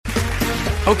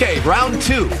Okay, round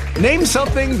two. Name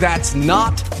something that's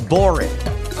not boring.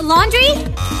 A laundry?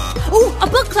 Ooh, a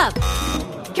book club.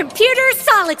 Computer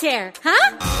solitaire,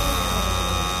 huh?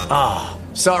 Ah,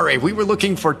 sorry, we were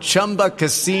looking for Chumba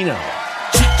Casino.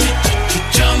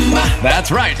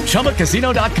 That's right,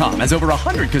 ChumbaCasino.com has over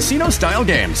 100 casino-style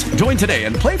games. Join today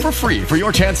and play for free for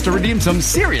your chance to redeem some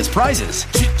serious prizes.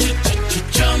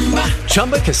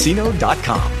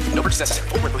 ChumbaCasino.com. No purchase necessary.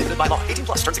 Void where prohibited by law. 18+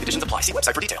 terms and conditions apply. See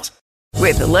website for details.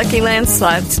 With the Lucky Land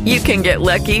Slots, you can get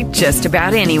lucky just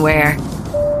about anywhere.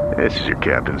 This is your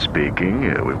captain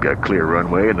speaking. We've got clear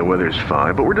runway and the weather's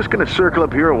fine, but we're just going to circle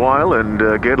up here a while and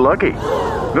get lucky.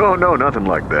 No, nothing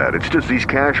like that. It's just these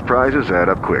cash prizes add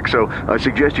up quick. So I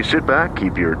suggest you sit back,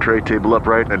 keep your tray table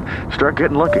upright, and start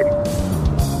getting lucky.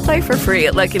 Play for free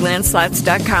at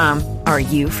LuckyLandSlots.com. Are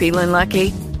you feeling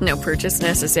lucky? No purchase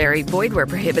necessary. Void where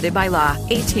prohibited by law.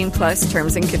 18+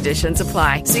 terms and conditions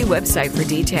apply. See website for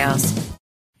details.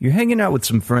 You're hanging out with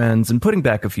some friends and putting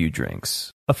back a few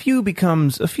drinks. A few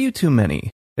becomes a few too many.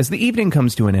 As the evening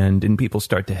comes to an end and people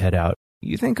start to head out,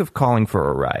 you think of calling for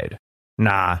a ride.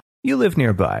 Nah, you live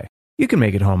nearby. You can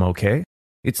make it home okay.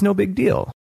 It's no big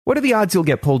deal. What are the odds you'll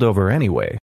get pulled over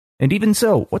anyway? And even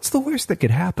so, what's the worst that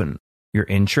could happen? Your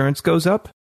insurance goes up?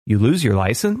 You lose your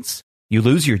license? You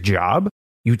lose your job?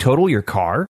 You total your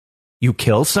car? You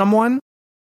kill someone?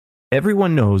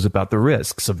 Everyone knows about the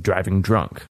risks of driving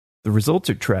drunk. The results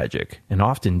are tragic and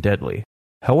often deadly.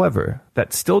 However,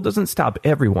 that still doesn't stop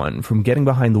everyone from getting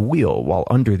behind the wheel while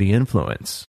under the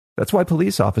influence. That's why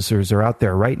police officers are out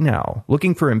there right now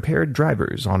looking for impaired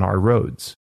drivers on our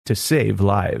roads to save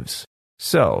lives.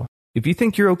 So, if you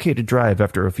think you're okay to drive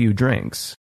after a few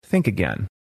drinks, think again.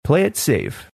 Play it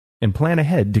safe and plan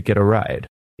ahead to get a ride.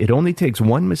 It only takes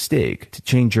one mistake to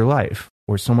change your life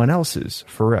or someone else's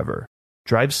forever.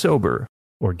 Drive sober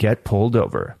or get pulled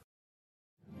over.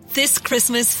 This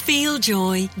Christmas, feel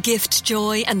joy, gift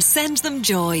joy, and send them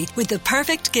joy with the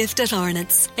perfect gift at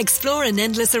Arnott's. Explore an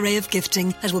endless array of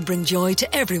gifting that will bring joy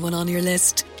to everyone on your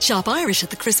list. Shop Irish at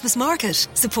the Christmas market.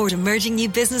 Support emerging new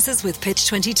businesses with Pitch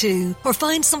 22. Or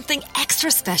find something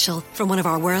extra special from one of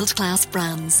our world-class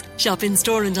brands. Shop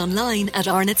in-store and online at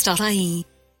arnotts.ie.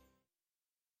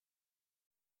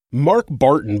 Mark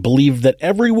Barton believed that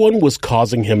everyone was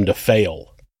causing him to fail.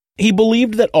 He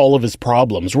believed that all of his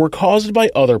problems were caused by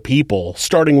other people,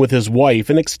 starting with his wife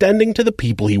and extending to the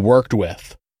people he worked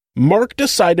with. Mark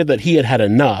decided that he had had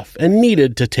enough and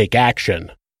needed to take action.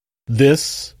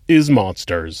 This is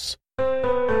Monsters.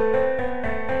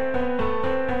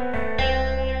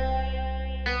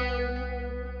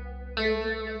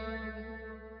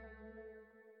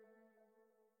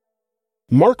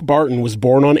 Mark Barton was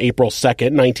born on April 2,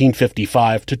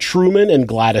 1955, to Truman and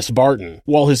Gladys Barton,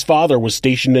 while his father was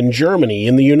stationed in Germany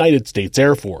in the United States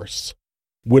Air Force.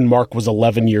 When Mark was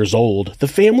 11 years old, the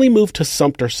family moved to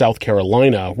Sumter, South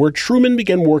Carolina, where Truman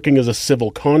began working as a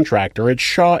civil contractor at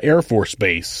Shaw Air Force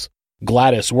Base.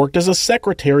 Gladys worked as a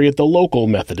secretary at the local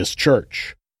Methodist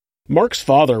church. Mark's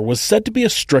father was said to be a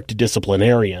strict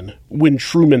disciplinarian. When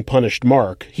Truman punished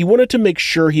Mark, he wanted to make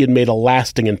sure he had made a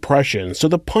lasting impression, so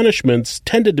the punishments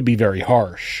tended to be very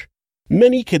harsh.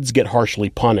 Many kids get harshly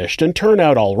punished and turn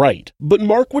out all right, but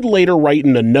Mark would later write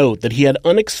in a note that he had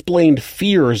unexplained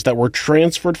fears that were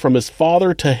transferred from his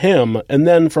father to him and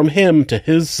then from him to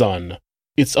his son.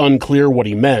 It's unclear what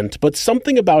he meant, but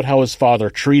something about how his father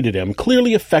treated him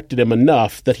clearly affected him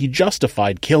enough that he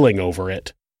justified killing over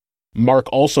it.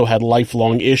 Mark also had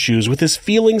lifelong issues with his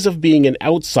feelings of being an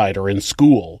outsider in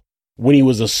school. When he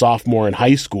was a sophomore in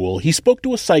high school, he spoke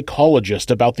to a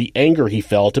psychologist about the anger he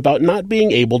felt about not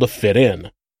being able to fit in.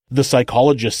 The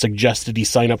psychologist suggested he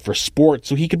sign up for sports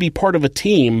so he could be part of a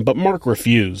team, but Mark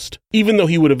refused, even though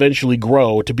he would eventually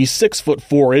grow to be 6 foot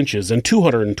 4 inches and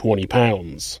 220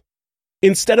 pounds.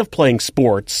 Instead of playing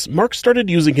sports, Mark started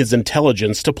using his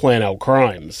intelligence to plan out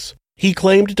crimes. He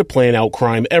claimed to plan out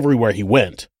crime everywhere he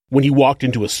went. When he walked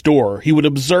into a store, he would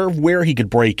observe where he could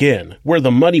break in, where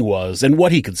the money was, and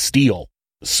what he could steal.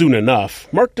 Soon enough,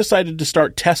 Mark decided to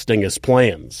start testing his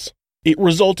plans. It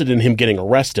resulted in him getting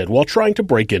arrested while trying to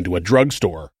break into a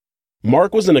drugstore.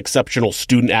 Mark was an exceptional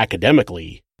student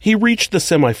academically. He reached the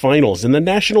semifinals in the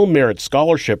National Merit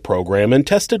Scholarship Program and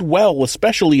tested well,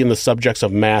 especially in the subjects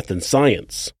of math and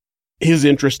science. His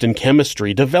interest in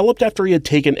chemistry developed after he had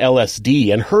taken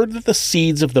LSD and heard that the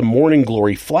seeds of the morning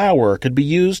glory flower could be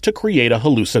used to create a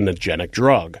hallucinogenic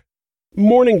drug.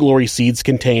 Morning glory seeds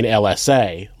contain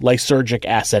LSA, lysergic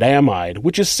acid amide,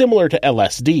 which is similar to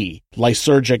LSD,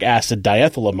 lysergic acid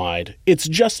diethylamide. It's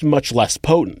just much less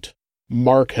potent.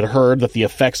 Mark had heard that the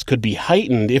effects could be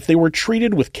heightened if they were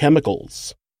treated with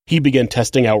chemicals. He began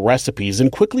testing out recipes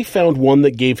and quickly found one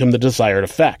that gave him the desired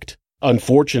effect.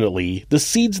 Unfortunately, the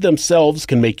seeds themselves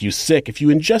can make you sick if you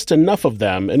ingest enough of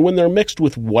them, and when they're mixed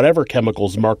with whatever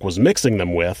chemicals Mark was mixing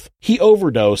them with, he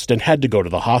overdosed and had to go to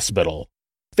the hospital.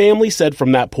 Family said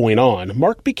from that point on,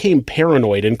 Mark became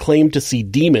paranoid and claimed to see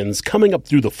demons coming up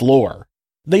through the floor.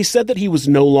 They said that he was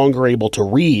no longer able to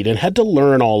read and had to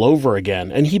learn all over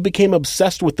again, and he became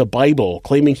obsessed with the Bible,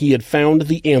 claiming he had found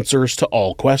the answers to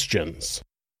all questions.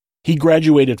 He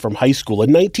graduated from high school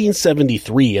in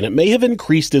 1973, and it may have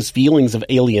increased his feelings of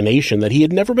alienation that he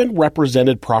had never been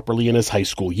represented properly in his high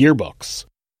school yearbooks.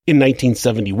 In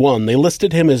 1971, they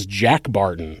listed him as Jack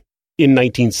Barton. In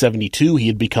 1972, he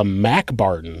had become Mac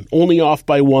Barton, only off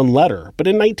by one letter, but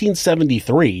in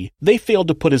 1973, they failed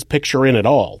to put his picture in at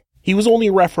all. He was only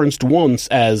referenced once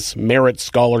as Merit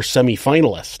Scholar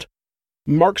Semifinalist.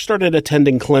 Mark started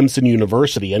attending Clemson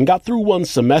University and got through one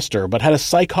semester but had a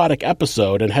psychotic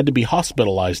episode and had to be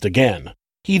hospitalized again.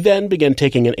 He then began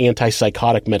taking an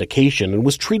antipsychotic medication and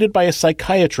was treated by a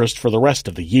psychiatrist for the rest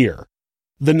of the year.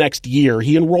 The next year,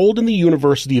 he enrolled in the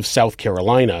University of South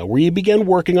Carolina, where he began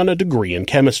working on a degree in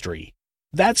chemistry.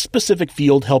 That specific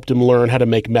field helped him learn how to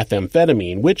make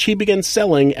methamphetamine, which he began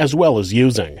selling as well as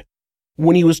using.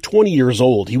 When he was 20 years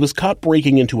old, he was caught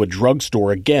breaking into a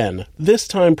drugstore again, this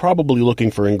time probably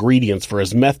looking for ingredients for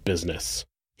his meth business.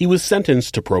 He was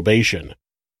sentenced to probation.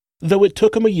 Though it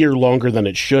took him a year longer than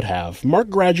it should have, Mark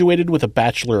graduated with a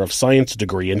Bachelor of Science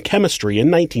degree in chemistry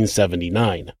in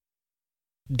 1979.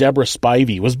 Deborah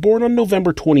Spivey was born on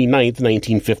November 29,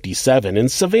 1957, in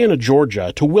Savannah,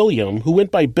 Georgia, to William, who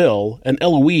went by Bill, and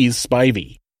Eloise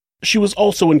Spivey. She was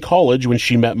also in college when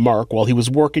she met Mark while he was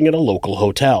working at a local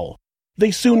hotel. They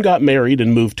soon got married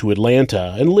and moved to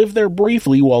Atlanta and lived there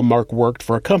briefly while Mark worked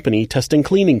for a company testing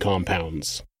cleaning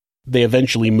compounds. They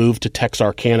eventually moved to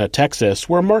Texarkana, Texas,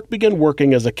 where Mark began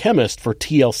working as a chemist for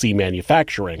TLC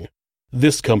Manufacturing.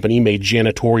 This company made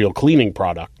janitorial cleaning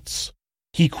products.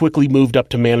 He quickly moved up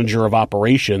to manager of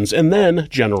operations and then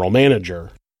general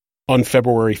manager. On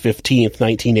February 15,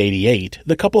 1988,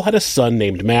 the couple had a son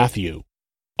named Matthew.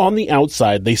 On the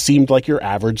outside, they seemed like your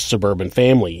average suburban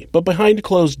family, but behind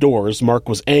closed doors, Mark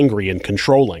was angry and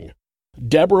controlling.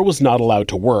 Deborah was not allowed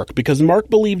to work because Mark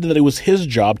believed that it was his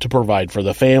job to provide for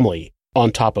the family. On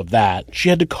top of that, she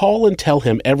had to call and tell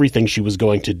him everything she was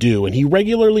going to do, and he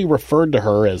regularly referred to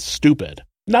her as stupid.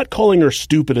 Not calling her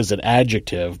stupid as an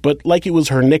adjective, but like it was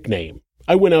her nickname.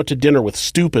 I went out to dinner with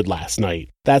stupid last night,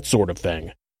 that sort of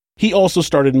thing. He also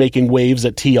started making waves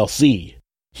at TLC.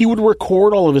 He would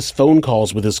record all of his phone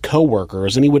calls with his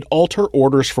coworkers, and he would alter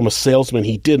orders from a salesman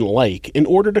he didn't like in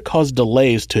order to cause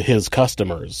delays to his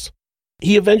customers.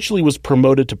 He eventually was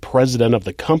promoted to president of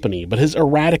the company, but his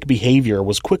erratic behavior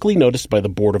was quickly noticed by the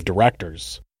board of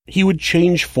directors. He would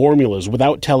change formulas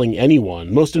without telling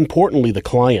anyone, most importantly the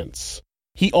clients.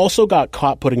 He also got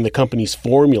caught putting the company's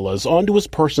formulas onto his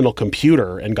personal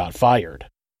computer and got fired.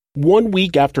 1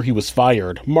 week after he was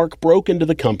fired, Mark broke into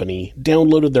the company,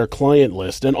 downloaded their client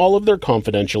list and all of their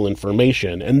confidential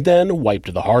information, and then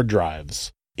wiped the hard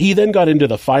drives. He then got into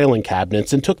the filing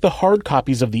cabinets and took the hard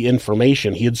copies of the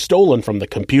information he had stolen from the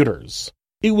computers.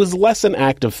 It was less an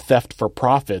act of theft for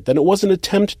profit than it was an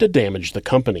attempt to damage the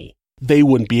company. They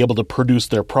wouldn't be able to produce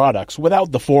their products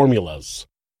without the formulas.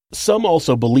 Some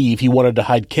also believe he wanted to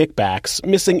hide kickbacks,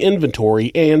 missing inventory,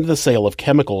 and the sale of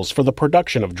chemicals for the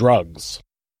production of drugs.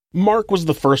 Mark was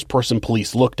the first person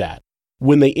police looked at.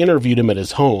 When they interviewed him at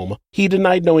his home, he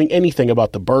denied knowing anything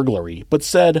about the burglary, but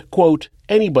said, quote,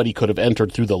 anybody could have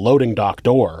entered through the loading dock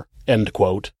door, end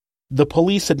quote. The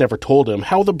police had never told him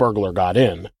how the burglar got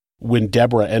in. When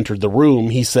Deborah entered the room,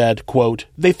 he said, quote,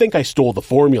 they think I stole the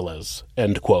formulas,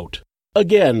 end quote.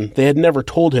 Again, they had never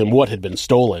told him what had been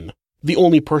stolen. The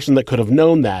only person that could have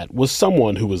known that was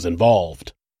someone who was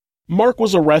involved. Mark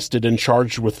was arrested and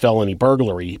charged with felony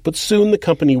burglary, but soon the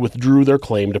company withdrew their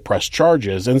claim to press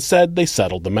charges and said they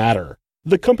settled the matter.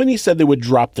 The company said they would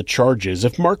drop the charges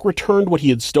if Mark returned what he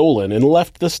had stolen and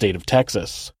left the state of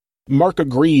Texas. Mark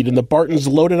agreed, and the Bartons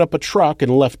loaded up a truck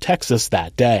and left Texas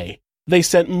that day. They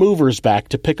sent movers back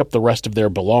to pick up the rest of their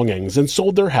belongings and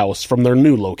sold their house from their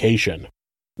new location.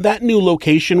 That new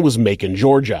location was Macon,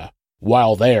 Georgia.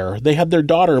 While there, they had their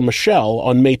daughter Michelle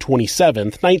on May 27,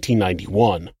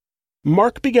 1991.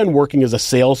 Mark began working as a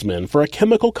salesman for a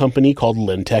chemical company called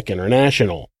Lintech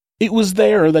International. It was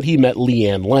there that he met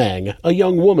Leanne Lang, a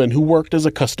young woman who worked as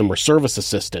a customer service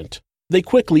assistant. They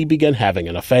quickly began having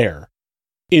an affair.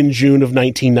 In June of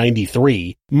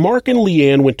 1993, Mark and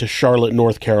Leanne went to Charlotte,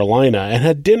 North Carolina and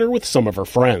had dinner with some of her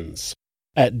friends.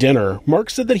 At dinner, Mark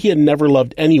said that he had never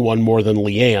loved anyone more than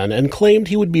Leanne and claimed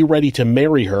he would be ready to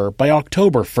marry her by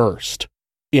October 1st.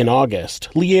 In August,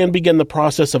 Leanne began the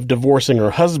process of divorcing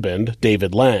her husband,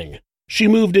 David Lang. She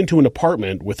moved into an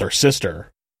apartment with her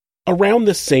sister. Around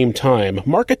this same time,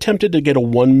 Mark attempted to get a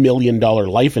 $1 million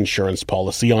life insurance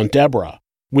policy on Deborah.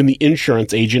 When the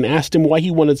insurance agent asked him why he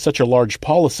wanted such a large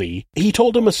policy, he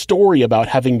told him a story about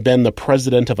having been the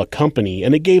president of a company,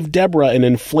 and it gave Deborah an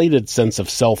inflated sense of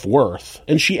self-worth,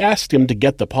 and she asked him to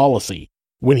get the policy.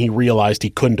 When he realized he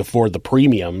couldn't afford the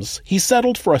premiums, he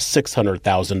settled for a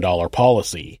 $600,000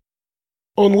 policy.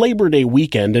 On Labor Day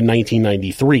weekend in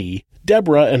 1993,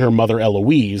 Deborah and her mother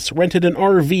Eloise rented an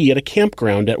RV at a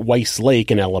campground at Weiss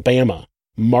Lake in Alabama.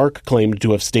 Mark claimed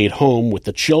to have stayed home with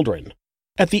the children.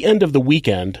 At the end of the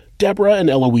weekend, Deborah and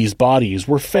Eloise's bodies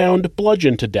were found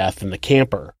bludgeoned to death in the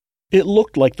camper. It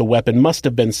looked like the weapon must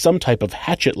have been some type of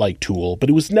hatchet-like tool, but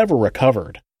it was never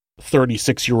recovered.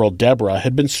 36-year-old Deborah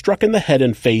had been struck in the head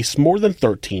and face more than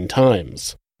 13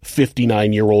 times.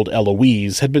 59-year-old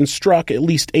Eloise had been struck at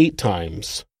least 8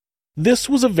 times. This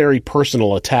was a very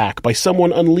personal attack by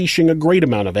someone unleashing a great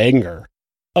amount of anger.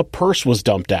 A purse was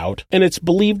dumped out, and it's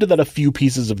believed that a few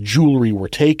pieces of jewelry were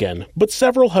taken, but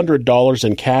several $100s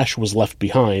in cash was left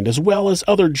behind, as well as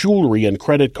other jewelry and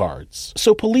credit cards.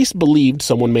 So police believed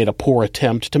someone made a poor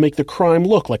attempt to make the crime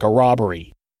look like a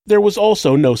robbery. There was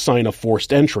also no sign of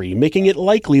forced entry, making it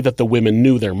likely that the women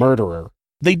knew their murderer.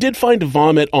 They did find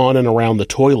vomit on and around the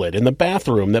toilet in the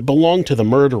bathroom that belonged to the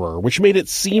murderer, which made it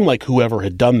seem like whoever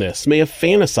had done this may have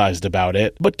fantasized about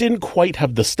it, but didn't quite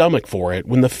have the stomach for it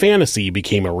when the fantasy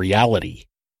became a reality.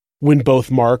 When both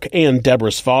Mark and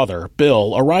Deborah's father,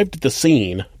 Bill, arrived at the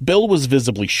scene, Bill was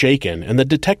visibly shaken, and the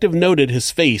detective noted his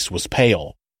face was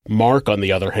pale. Mark, on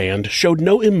the other hand, showed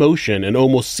no emotion and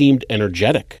almost seemed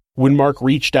energetic. When Mark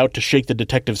reached out to shake the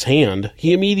detective's hand,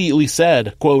 he immediately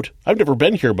said, quote, "I've never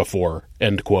been here before,"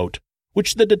 end quote,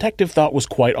 which the detective thought was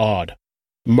quite odd.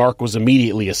 Mark was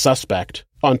immediately a suspect.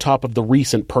 On top of the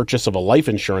recent purchase of a life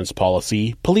insurance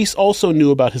policy, police also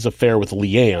knew about his affair with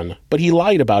Leanne, but he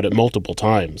lied about it multiple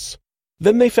times.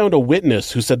 Then they found a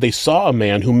witness who said they saw a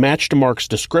man who matched Mark's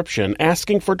description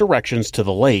asking for directions to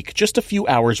the lake just a few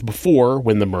hours before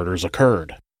when the murders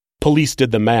occurred. Police did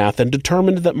the math and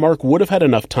determined that Mark would have had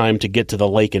enough time to get to the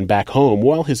lake and back home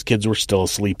while his kids were still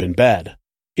asleep in bed.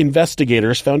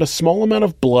 Investigators found a small amount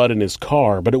of blood in his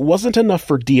car, but it wasn't enough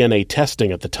for DNA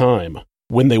testing at the time.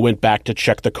 When they went back to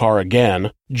check the car again,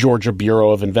 Georgia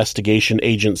Bureau of Investigation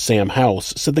agent Sam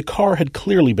House said the car had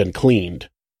clearly been cleaned.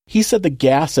 He said the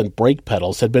gas and brake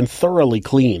pedals had been thoroughly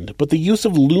cleaned, but the use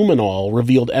of luminol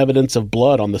revealed evidence of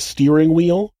blood on the steering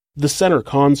wheel, the center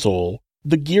console,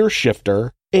 the gear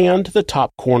shifter, and the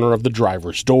top corner of the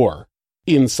driver's door.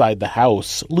 Inside the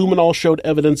house, luminol showed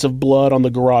evidence of blood on the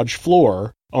garage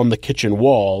floor, on the kitchen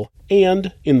wall,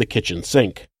 and in the kitchen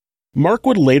sink. Mark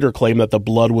would later claim that the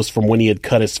blood was from when he had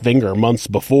cut his finger months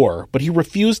before, but he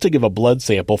refused to give a blood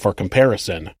sample for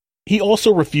comparison. He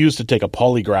also refused to take a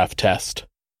polygraph test.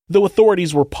 Though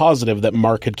authorities were positive that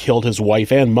Mark had killed his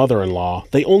wife and mother-in-law,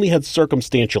 they only had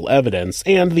circumstantial evidence,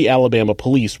 and the Alabama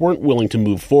police weren't willing to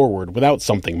move forward without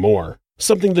something more.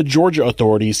 Something the Georgia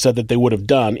authorities said that they would have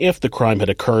done if the crime had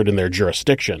occurred in their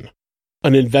jurisdiction.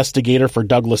 An investigator for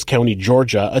Douglas County,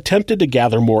 Georgia, attempted to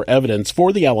gather more evidence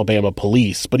for the Alabama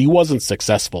police, but he wasn't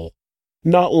successful.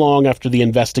 Not long after the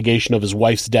investigation of his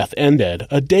wife's death ended,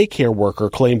 a daycare worker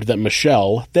claimed that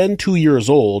Michelle, then 2 years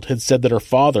old, had said that her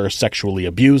father sexually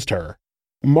abused her.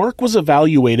 Mark was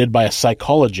evaluated by a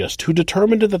psychologist who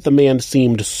determined that the man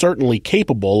seemed certainly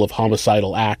capable of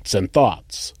homicidal acts and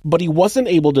thoughts, but he wasn't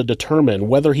able to determine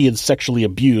whether he had sexually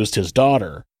abused his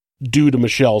daughter. Due to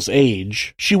Michelle's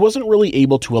age, she wasn't really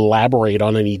able to elaborate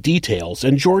on any details,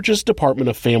 and Georgia's Department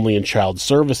of Family and Child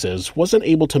Services wasn't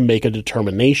able to make a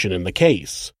determination in the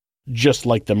case. Just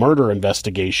like the murder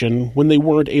investigation, when they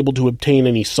weren't able to obtain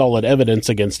any solid evidence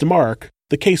against Mark,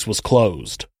 the case was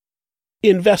closed.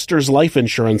 Investors Life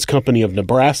Insurance Company of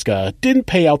Nebraska didn't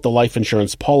pay out the life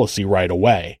insurance policy right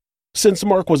away. Since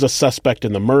Mark was a suspect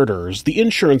in the murders, the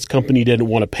insurance company didn't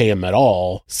want to pay him at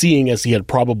all, seeing as he had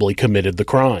probably committed the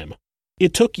crime.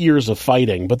 It took years of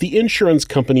fighting, but the insurance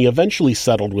company eventually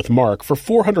settled with Mark for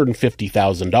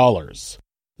 $450,000.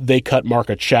 They cut Mark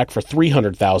a check for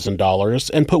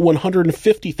 $300,000 and put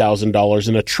 $150,000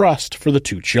 in a trust for the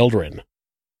 2 children.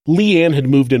 Leanne had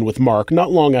moved in with Mark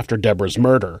not long after Deborah's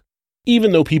murder.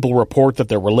 Even though people report that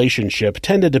their relationship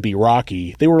tended to be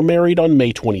rocky, they were married on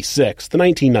May 26,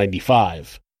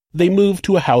 1995. They moved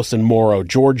to a house in Morrow,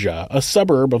 Georgia, a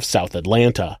suburb of South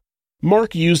Atlanta.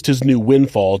 Mark used his new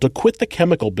windfall to quit the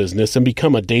chemical business and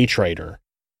become a day trader.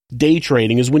 Day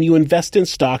trading is when you invest in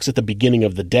stocks at the beginning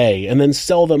of the day and then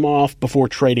sell them off before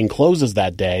trading closes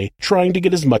that day, trying to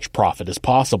get as much profit as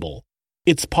possible.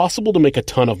 It's possible to make a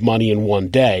ton of money in one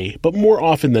day, but more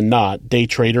often than not, day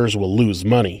traders will lose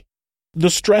money. The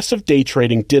stress of day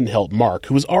trading didn't help Mark,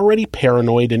 who was already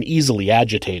paranoid and easily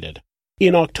agitated.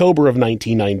 In October of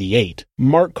 1998,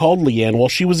 Mark called Leanne while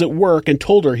she was at work and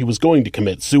told her he was going to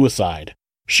commit suicide.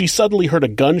 She suddenly heard a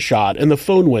gunshot and the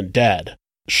phone went dead.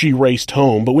 She raced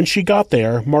home, but when she got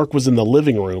there, Mark was in the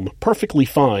living room, perfectly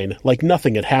fine, like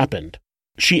nothing had happened.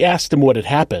 She asked him what had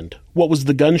happened. What was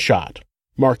the gunshot?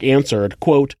 Mark answered,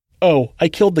 quote, "Oh, I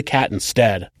killed the cat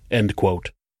instead," end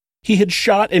quote. He had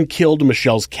shot and killed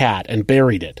Michelle's cat and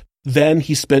buried it. Then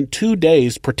he spent 2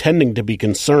 days pretending to be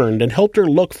concerned and helped her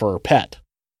look for her pet.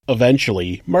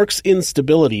 Eventually, Mark's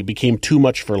instability became too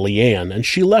much for Leanne, and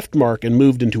she left Mark and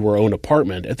moved into her own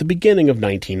apartment at the beginning of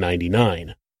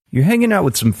 1999. You're hanging out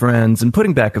with some friends and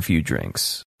putting back a few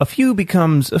drinks. A few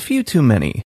becomes a few too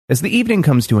many. As the evening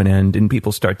comes to an end and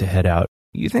people start to head out,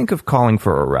 you think of calling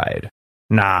for a ride.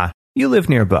 Nah, you live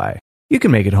nearby. You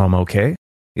can make it home okay.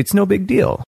 It's no big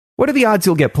deal. What are the odds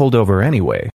you'll get pulled over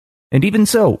anyway? And even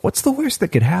so, what's the worst that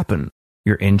could happen?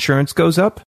 Your insurance goes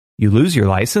up? You lose your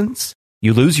license?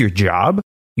 You lose your job?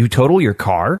 You total your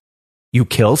car? You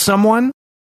kill someone?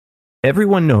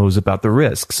 Everyone knows about the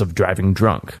risks of driving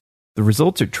drunk. The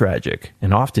results are tragic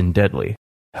and often deadly.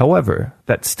 However,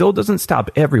 that still doesn't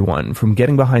stop everyone from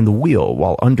getting behind the wheel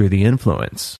while under the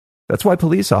influence. That's why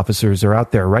police officers are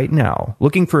out there right now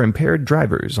looking for impaired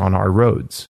drivers on our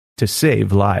roads to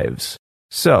save lives.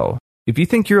 So, if you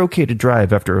think you're okay to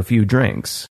drive after a few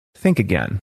drinks, think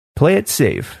again. Play it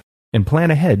safe and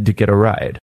plan ahead to get a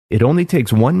ride. It only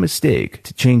takes one mistake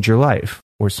to change your life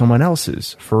or someone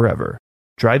else's forever.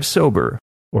 Drive sober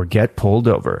or get pulled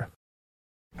over.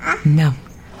 No.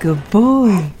 Good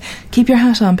boy. Keep your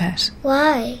hat on, pet.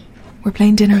 Why? We're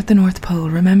playing dinner at the North Pole,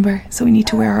 remember? So we need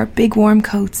to wear our big warm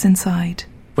coats inside.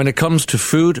 When it comes to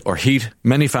food or heat,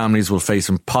 many families will face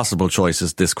impossible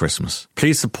choices this Christmas.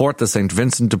 Please support the St.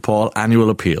 Vincent de Paul annual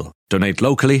appeal. Donate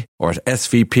locally or at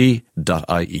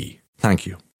svp.ie. Thank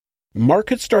you. Mark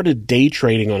had started day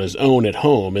trading on his own at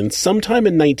home, and sometime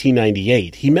in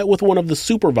 1998, he met with one of the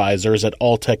supervisors at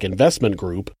Alltech Investment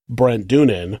Group, Brent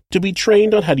Doonan, to be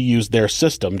trained on how to use their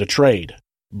system to trade.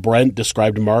 Brent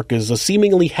described Mark as a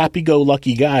seemingly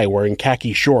happy-go-lucky guy wearing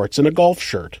khaki shorts and a golf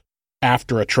shirt.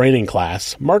 After a training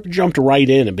class, Mark jumped right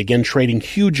in and began trading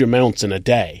huge amounts in a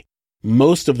day.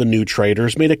 Most of the new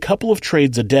traders made a couple of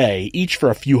trades a day, each for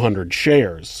a few hundred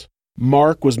shares.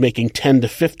 Mark was making 10 to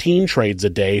 15 trades a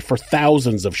day for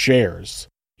thousands of shares.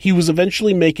 He was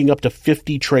eventually making up to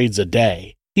 50 trades a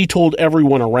day. He told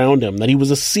everyone around him that he was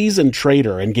a seasoned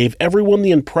trader and gave everyone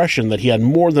the impression that he had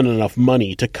more than enough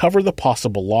money to cover the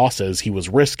possible losses he was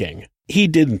risking. He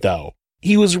didn't, though.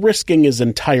 He was risking his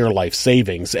entire life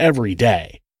savings every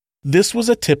day. This was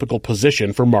a typical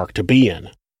position for Mark to be in.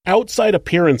 Outside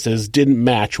appearances didn't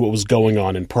match what was going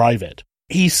on in private.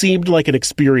 He seemed like an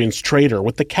experienced trader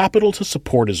with the capital to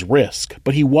support his risk,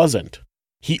 but he wasn't.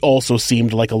 He also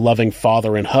seemed like a loving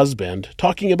father and husband,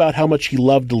 talking about how much he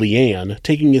loved Leanne,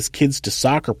 taking his kids to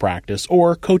soccer practice,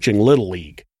 or coaching Little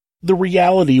League. The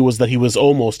reality was that he was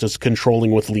almost as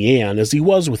controlling with Leanne as he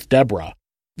was with Deborah.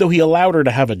 Though he allowed her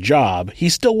to have a job, he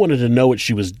still wanted to know what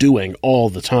she was doing all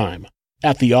the time.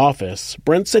 At the office,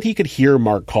 Brent said he could hear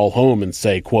Mark call home and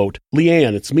say, quote,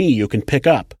 "Leanne, it's me, you can pick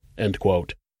up," end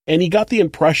quote. And he got the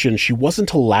impression she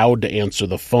wasn't allowed to answer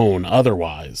the phone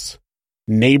otherwise.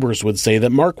 Neighbors would say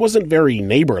that Mark wasn't very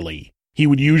neighborly. He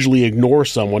would usually ignore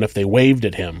someone if they waved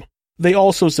at him. They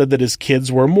also said that his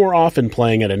kids were more often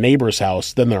playing at a neighbor's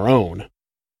house than their own.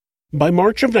 By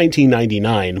March of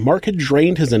 1999, Mark had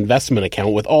drained his investment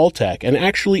account with Alltech and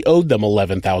actually owed them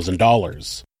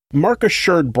 $11,000. Mark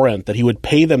assured Brent that he would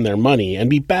pay them their money and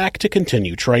be back to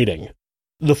continue trading.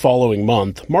 The following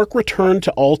month, Mark returned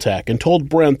to Alltech and told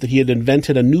Brent that he had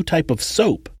invented a new type of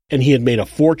soap, and he had made a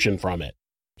fortune from it.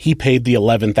 He paid the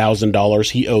 $11,000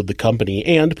 he owed the company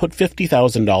and put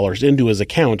 $50,000 into his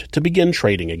account to begin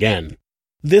trading again.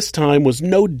 This time was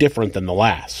no different than the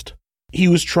last. He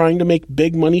was trying to make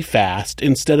big money fast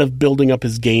instead of building up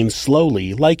his gains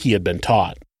slowly like he had been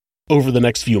taught. Over the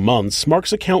next few months,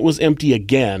 Mark's account was empty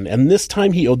again, and this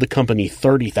time he owed the company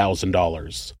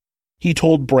 $30,000. He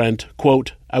told Brent,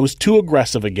 quote, "I was too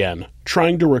aggressive again,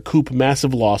 trying to recoup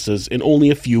massive losses in only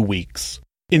a few weeks.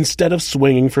 Instead of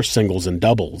swinging for singles and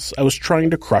doubles, I was trying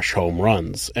to crush home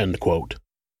runs," end quote.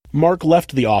 Mark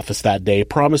left the office that day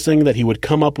promising that he would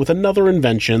come up with another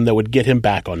invention that would get him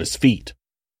back on his feet.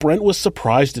 Brent was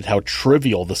surprised at how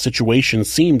trivial the situation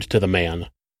seemed to the man.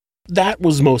 That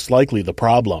was most likely the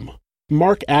problem.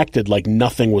 Mark acted like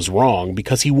nothing was wrong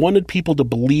because he wanted people to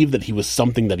believe that he was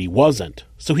something that he wasn't,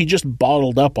 so he just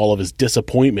bottled up all of his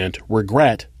disappointment,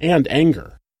 regret, and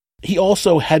anger. He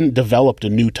also hadn't developed a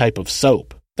new type of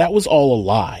soap. That was all a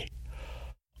lie.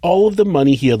 All of the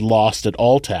money he had lost at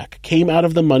Alltech came out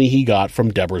of the money he got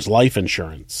from Deborah's life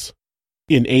insurance.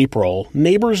 In April,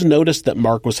 neighbors noticed that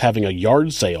Mark was having a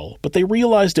yard sale, but they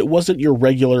realized it wasn't your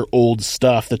regular old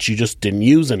stuff that you just didn't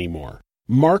use anymore.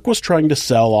 Mark was trying to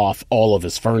sell off all of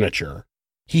his furniture.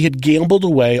 He had gambled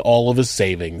away all of his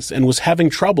savings and was having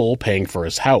trouble paying for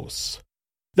his house.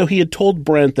 Though he had told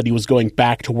Brent that he was going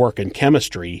back to work in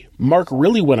chemistry, Mark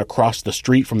really went across the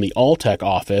street from the Alltech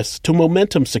office to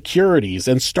Momentum Securities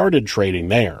and started trading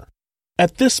there.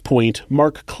 At this point,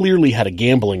 Mark clearly had a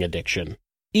gambling addiction.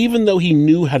 Even though he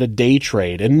knew how to day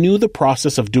trade and knew the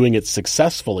process of doing it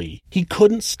successfully, he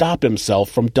couldn't stop himself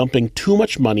from dumping too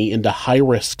much money into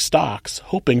high-risk stocks,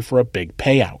 hoping for a big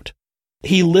payout.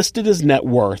 He listed his net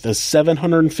worth as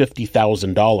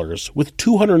 $750,000, with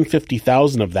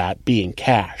 $250,000 of that being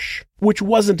cash, which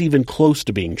wasn't even close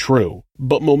to being true.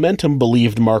 But Momentum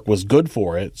believed Mark was good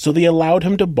for it, so they allowed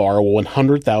him to borrow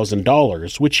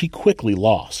 $100,000, which he quickly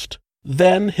lost.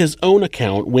 Then his own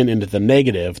account went into the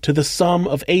negative to the sum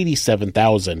of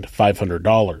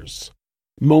 $87,500.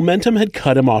 Momentum had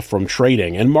cut him off from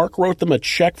trading, and Mark wrote them a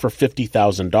check for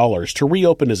 $50,000 to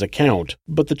reopen his account,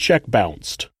 but the check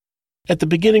bounced. At the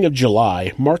beginning of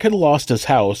July, Mark had lost his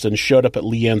house and showed up at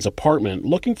Leanne's apartment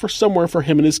looking for somewhere for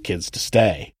him and his kids to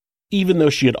stay. Even though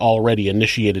she had already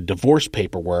initiated divorce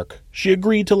paperwork, she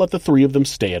agreed to let the three of them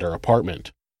stay at her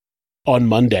apartment. On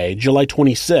Monday, July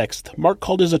 26th, Mark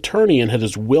called his attorney and had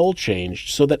his will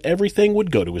changed so that everything would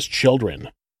go to his children.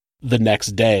 The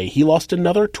next day, he lost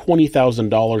another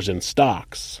 $20,000 in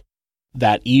stocks.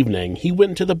 That evening, he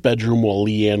went into the bedroom while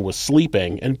Leanne was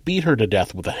sleeping and beat her to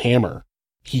death with a hammer.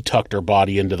 He tucked her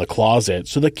body into the closet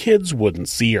so the kids wouldn't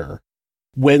see her.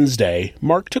 Wednesday,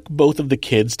 Mark took both of the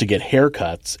kids to get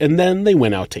haircuts, and then they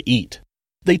went out to eat.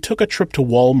 They took a trip to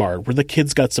Walmart where the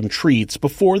kids got some treats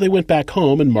before they went back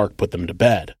home and Mark put them to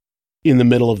bed. In the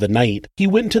middle of the night, he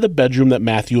went into the bedroom that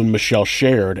Matthew and Michelle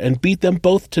shared and beat them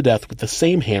both to death with the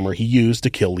same hammer he used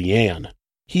to kill Leanne.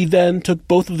 He then took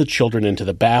both of the children into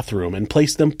the bathroom and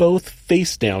placed them both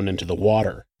face down into the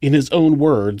water. In his own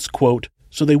words, quote,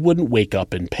 so they wouldn't wake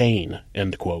up in pain,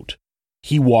 end quote.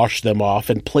 He washed them off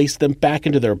and placed them back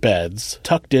into their beds,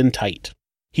 tucked in tight.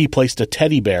 He placed a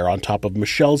teddy bear on top of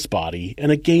Michelle's body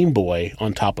and a Game Boy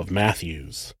on top of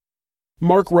Matthew's.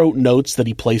 Mark wrote notes that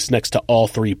he placed next to all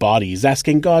three bodies,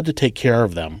 asking God to take care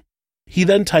of them. He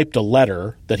then typed a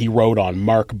letter that he wrote on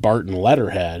Mark Barton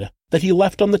letterhead that he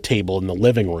left on the table in the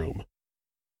living room.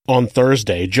 On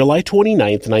Thursday, July 29,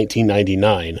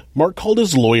 1999, Mark called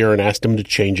his lawyer and asked him to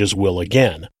change his will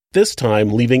again, this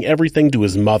time leaving everything to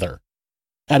his mother.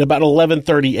 At about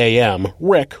 11:30 a.m.,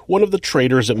 Rick, one of the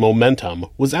traders at Momentum,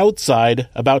 was outside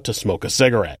about to smoke a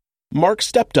cigarette. Mark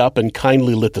stepped up and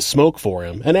kindly lit the smoke for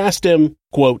him and asked him,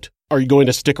 quote, are you going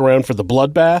to stick around for the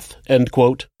bloodbath? End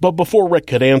quote. But before Rick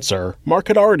could answer, Mark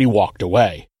had already walked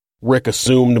away. Rick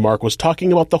assumed Mark was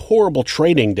talking about the horrible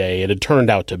trading day it had turned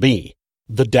out to be.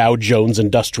 The Dow Jones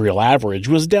Industrial Average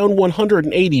was down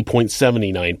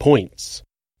 180.79 points.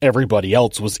 Everybody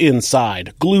else was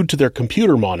inside, glued to their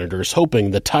computer monitors, hoping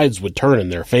the tides would turn in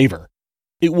their favor.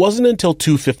 It wasn't until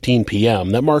 2:15 p.m.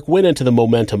 that Mark went into the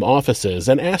Momentum offices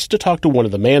and asked to talk to one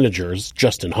of the managers,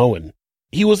 Justin Hohen.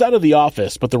 He was out of the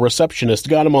office, but the receptionist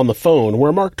got him on the phone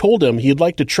where Mark told him he'd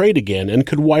like to trade again and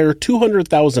could wire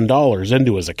 $200,000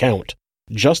 into his account.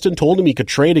 Justin told him he could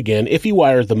trade again if he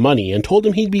wired the money and told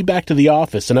him he'd be back to the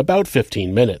office in about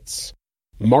 15 minutes.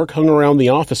 Mark hung around the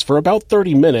office for about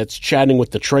 30 minutes chatting with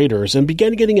the traders and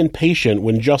began getting impatient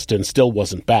when Justin still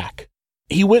wasn't back.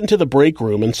 He went into the break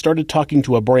room and started talking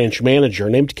to a branch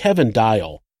manager named Kevin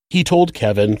Dial. He told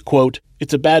Kevin, quote,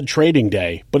 it's a bad trading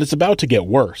day, but it's about to get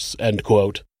worse, end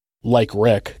quote. Like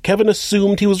Rick, Kevin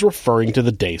assumed he was referring to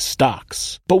the day's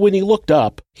stocks. But when he looked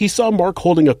up, he saw Mark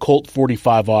holding a Colt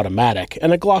 45 automatic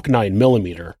and a Glock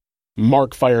 9mm.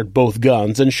 Mark fired both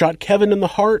guns and shot Kevin in the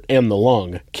heart and the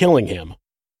lung, killing him.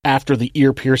 After the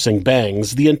ear-piercing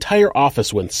bangs, the entire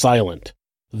office went silent.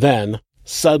 Then,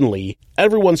 suddenly,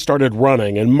 everyone started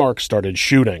running and Mark started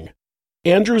shooting.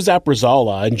 Andrew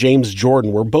Zaprazala and James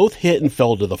Jordan were both hit and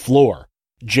fell to the floor.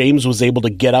 James was able to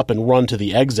get up and run to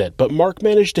the exit, but Mark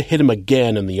managed to hit him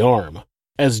again in the arm.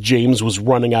 As James was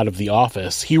running out of the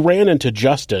office, he ran into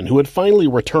Justin, who had finally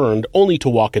returned, only to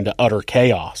walk into utter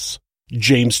chaos.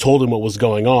 James told him what was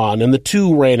going on, and the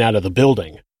two ran out of the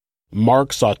building.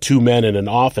 Mark saw two men in an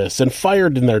office and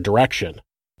fired in their direction.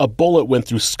 A bullet went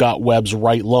through Scott Webb's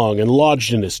right lung and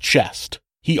lodged in his chest.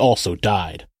 He also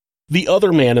died. The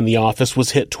other man in the office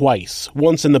was hit twice,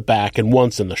 once in the back and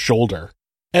once in the shoulder.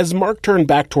 As Mark turned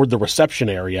back toward the reception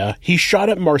area, he shot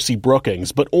at Marcy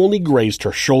Brookings but only grazed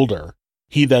her shoulder.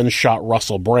 He then shot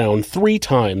Russell Brown 3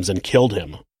 times and killed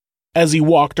him. As he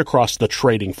walked across the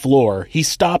trading floor, he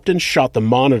stopped and shot the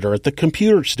monitor at the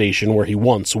computer station where he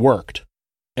once worked.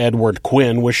 Edward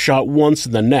Quinn was shot once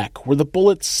in the neck where the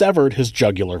bullet severed his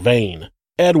jugular vein.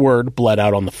 Edward bled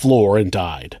out on the floor and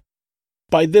died.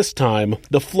 By this time,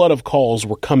 the flood of calls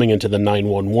were coming into the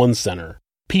 911 center.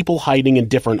 People hiding in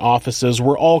different offices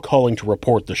were all calling to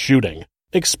report the shooting,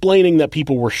 explaining that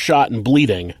people were shot and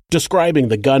bleeding, describing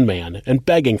the gunman, and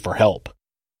begging for help.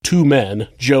 2 men,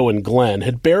 Joe and Glenn,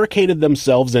 had barricaded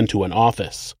themselves into an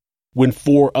office. When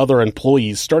 4 other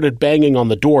employees started banging on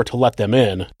the door to let them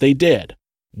in, they did.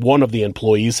 One of the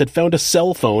employees had found a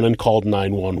cell phone and called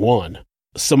 911.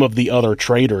 Some of the other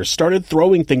traders started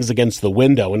throwing things against the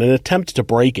window in an attempt to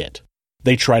break it.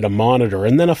 They tried a monitor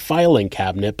and then a filing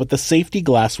cabinet, but the safety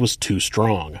glass was too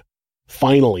strong.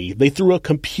 Finally, they threw a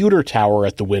computer tower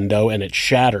at the window and it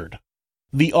shattered.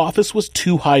 The office was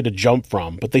too high to jump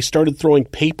from, but they started throwing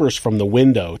papers from the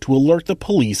window to alert the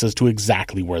police as to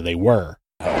exactly where they were.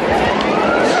 Quick!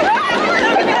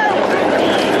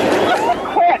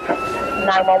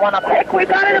 911, quick, we've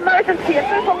got an emergency.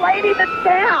 There's a lady that's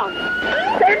down.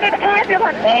 Send an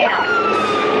ambulance now.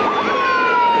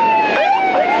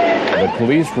 The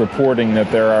police reporting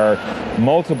that there are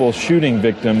multiple shooting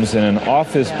victims in an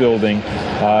office building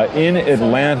in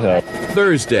Atlanta.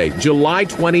 Thursday, July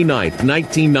 29th,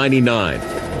 1999.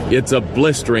 It's a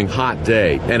blistering hot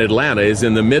day, and Atlanta is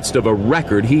in the midst of a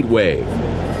record heat wave.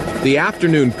 The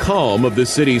afternoon calm of the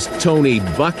city's Tony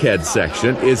Buckhead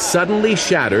section is suddenly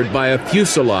shattered by a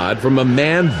fusillade from a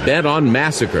man bent on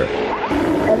massacre.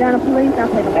 Atlanta police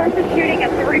officer. There's a shooting at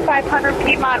 3500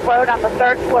 Piedmont Road on the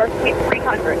 3rd floor, Suite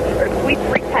 300, or Suite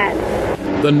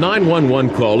 310. The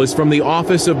 911 call is from the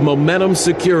office of Momentum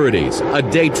Securities, a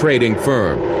day trading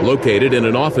firm located in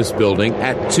an office building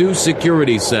at 2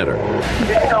 Security Center.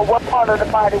 Do you know what part of the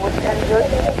body was injured?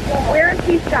 Where is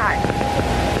he shot?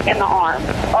 In the arm.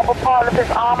 Upper part of his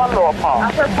arm or lower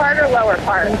part? Upper part or lower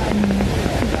part?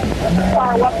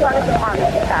 Sorry, what part of the arm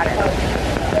was he shot in?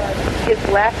 His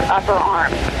left upper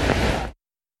arm.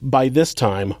 By this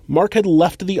time, Mark had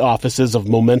left the offices of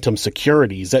Momentum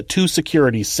Securities at 2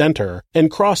 Security Center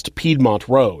and crossed Piedmont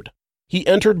Road. He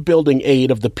entered Building 8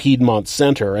 of the Piedmont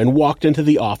Center and walked into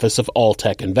the office of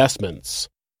Alltech Investments.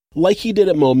 Like he did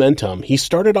at Momentum, he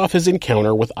started off his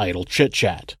encounter with idle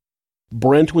chit-chat.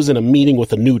 Brent was in a meeting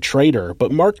with a new trader,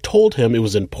 but Mark told him it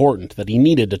was important that he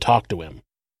needed to talk to him.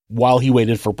 While he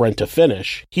waited for Brent to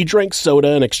finish, he drank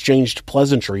soda and exchanged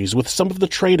pleasantries with some of the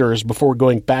traders before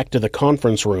going back to the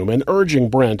conference room and urging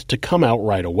Brent to come out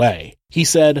right away. He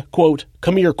said, quote,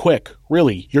 "Come here quick.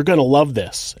 Really, you're going to love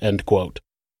this," end quote.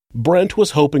 Brent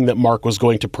was hoping that Mark was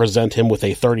going to present him with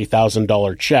a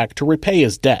 $30,000 check to repay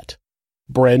his debt.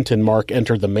 Brent and Mark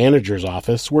entered the manager's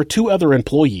office where 2 other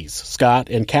employees, Scott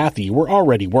and Kathy, were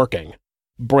already working.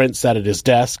 Brent sat at his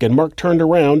desk and Mark turned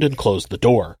around and closed the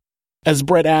door. As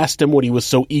Brett asked him what he was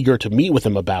so eager to meet with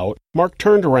him about, Mark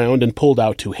turned around and pulled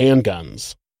out 2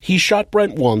 handguns. He shot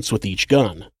Brent once with each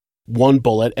gun. One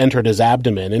bullet entered his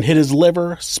abdomen and hit his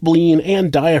liver, spleen, and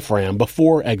diaphragm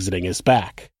before exiting his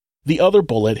back. The other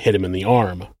bullet hit him in the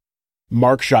arm.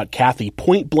 Mark shot Kathy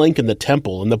point blank in the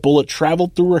temple and the bullet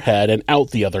traveled through her head and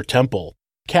out the other temple.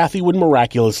 Kathy would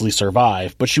miraculously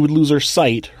survive, but she would lose her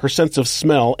sight, her sense of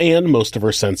smell, and most of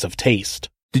her sense of taste.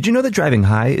 Did you know that driving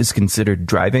high is considered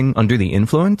driving under the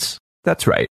influence? That's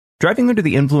right. Driving under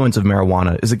the influence of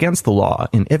marijuana is against the law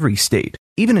in every state,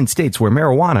 even in states where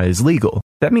marijuana is legal.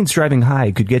 That means driving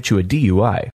high could get you a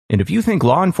DUI. And if you think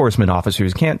law enforcement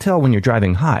officers can't tell when you're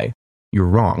driving high, you're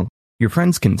wrong. Your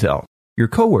friends can tell. Your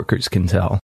coworkers can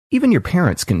tell. Even your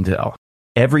parents can tell.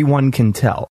 Everyone can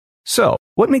tell. So,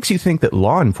 what makes you think that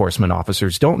law enforcement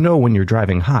officers don't know when you're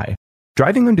driving high?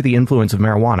 Driving under the influence of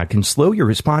marijuana can slow your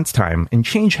response time and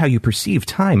change how you perceive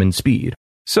time and speed.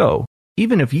 So,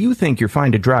 even if you think you're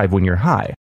fine to drive when you're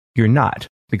high, you're not,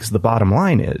 because the bottom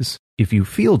line is, if you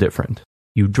feel different,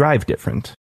 you drive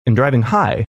different. And driving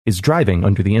high is driving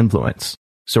under the influence.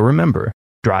 So remember,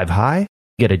 drive high,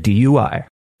 get a DUI.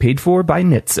 Paid for by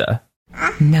NHTSA.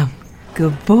 No.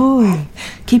 Good boy.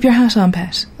 Keep your hat on,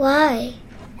 pet. Why?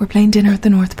 We're playing dinner at the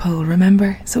North Pole,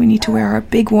 remember? So we need to wear our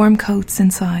big warm coats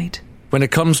inside. When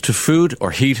it comes to food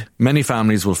or heat, many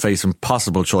families will face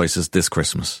impossible choices this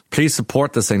Christmas. Please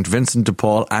support the St. Vincent de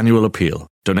Paul annual appeal.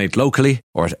 Donate locally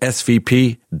or at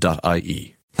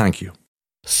svp.ie. Thank you.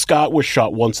 Scott was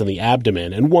shot once in the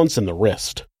abdomen and once in the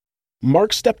wrist.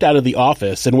 Mark stepped out of the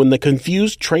office, and when the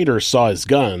confused traders saw his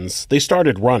guns, they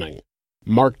started running.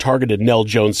 Mark targeted Nell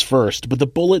Jones first, but the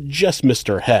bullet just missed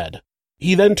her head.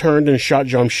 He then turned and shot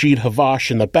Jamshid Havash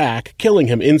in the back, killing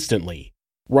him instantly.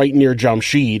 Right near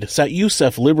Jamshid sat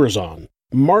Yusef Liberzon.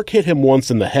 Mark hit him once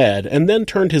in the head and then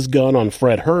turned his gun on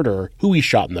Fred Herder, who he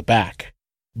shot in the back.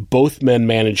 Both men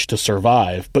managed to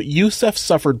survive, but Yusef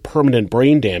suffered permanent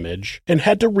brain damage and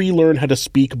had to relearn how to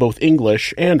speak both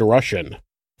English and Russian.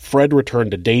 Fred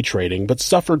returned to day trading but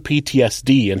suffered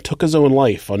PTSD and took his own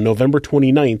life on November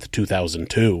 29,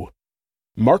 2002.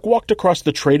 Mark walked across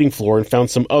the trading floor and found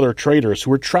some other traders who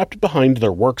were trapped behind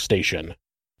their workstation.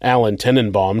 Alan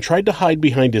Tenenbaum tried to hide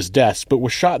behind his desk but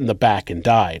was shot in the back and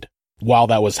died. While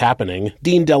that was happening,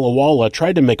 Dean Delawala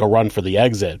tried to make a run for the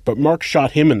exit, but Mark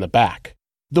shot him in the back.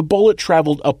 The bullet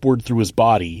traveled upward through his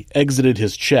body, exited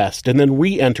his chest, and then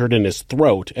re-entered in his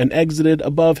throat and exited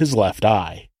above his left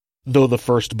eye. Though the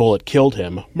first bullet killed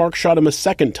him, Mark shot him a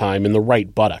second time in the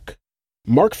right buttock.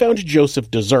 Mark found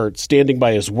Joseph Desert standing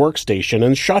by his workstation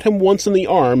and shot him once in the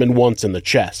arm and once in the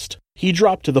chest. He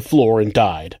dropped to the floor and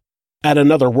died. At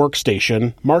another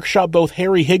workstation, Mark shot both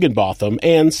Harry Higginbotham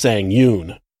and Sang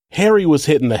Yoon. Harry was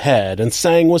hit in the head and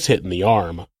Sang was hit in the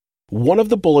arm. One of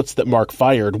the bullets that Mark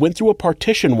fired went through a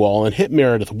partition wall and hit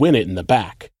Meredith Winnett in the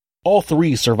back. All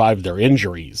three survived their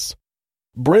injuries.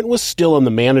 Brent was still in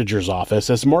the manager's office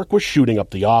as Mark was shooting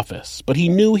up the office, but he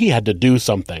knew he had to do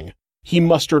something. He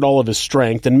mustered all of his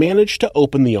strength and managed to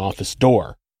open the office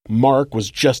door. Mark was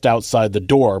just outside the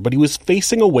door, but he was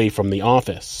facing away from the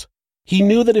office. He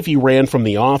knew that if he ran from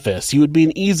the office, he would be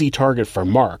an easy target for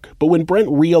Mark, but when Brent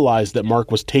realized that Mark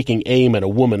was taking aim at a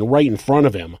woman right in front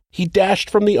of him, he dashed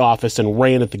from the office and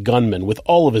ran at the gunman with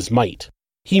all of his might.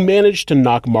 He managed to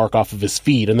knock Mark off of his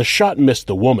feet, and the shot missed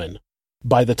the woman.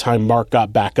 By the time Mark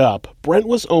got back up, Brent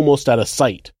was almost out of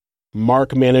sight.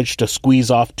 Mark managed to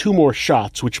squeeze off 2 more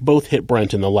shots, which both hit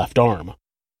Brent in the left arm.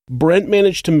 Brent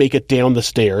managed to make it down the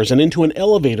stairs and into an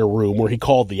elevator room where he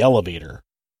called the elevator.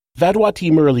 Vadwati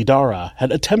Muralidhara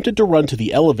had attempted to run to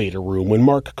the elevator room when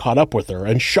Mark caught up with her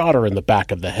and shot her in the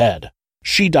back of the head.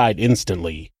 She died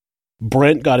instantly.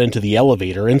 Brent got into the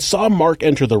elevator and saw Mark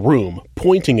enter the room,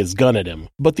 pointing his gun at him,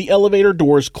 but the elevator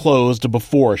doors closed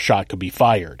before a shot could be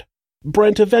fired.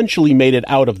 Brent eventually made it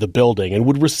out of the building and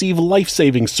would receive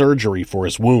life-saving surgery for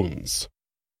his wounds.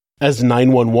 As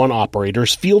 911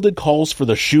 operators fielded calls for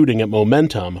the shooting at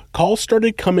Momentum, calls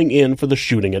started coming in for the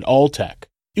shooting at Alltech.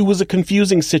 It was a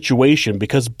confusing situation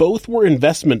because both were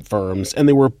investment firms and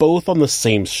they were both on the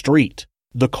same street.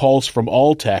 The calls from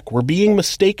Alltech were being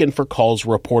mistaken for calls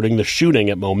reporting the shooting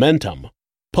at Momentum.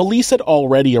 Police had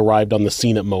already arrived on the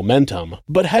scene at Momentum,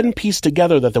 but hadn't pieced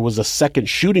together that there was a second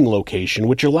shooting location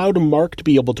which allowed Mark to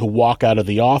be able to walk out of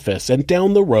the office and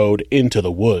down the road into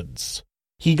the woods.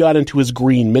 He got into his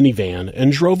green minivan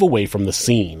and drove away from the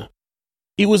scene.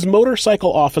 It was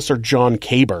motorcycle officer John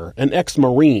Caber, an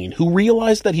ex-Marine, who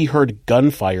realized that he heard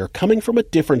gunfire coming from a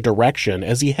different direction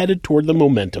as he headed toward the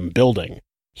Momentum building.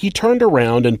 He turned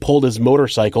around and pulled his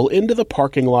motorcycle into the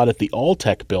parking lot at the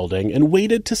Alltech building and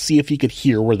waited to see if he could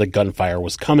hear where the gunfire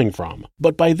was coming from,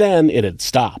 but by then it had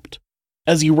stopped.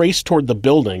 As he raced toward the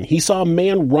building, he saw a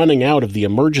man running out of the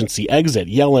emergency exit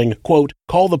yelling, quote,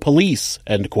 "Call the police,"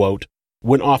 end quote.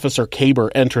 When Officer Caber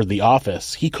entered the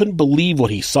office, he couldn't believe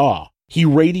what he saw. He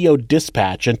radioed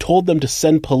dispatch and told them to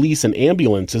send police and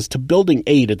ambulances to Building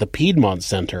 8 at the Piedmont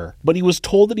Center, but he was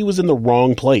told that he was in the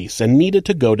wrong place and needed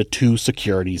to go to 2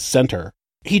 Securities Center.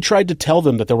 He tried to tell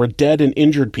them that there were dead and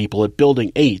injured people at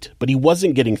Building 8, but he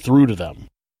wasn't getting through to them.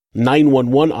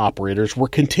 911 operators were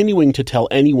continuing to tell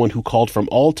anyone who called from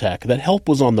Alltech that help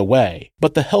was on the way,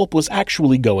 but the help was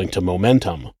actually going to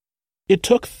Momentum. It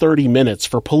took 30 minutes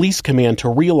for Police Command to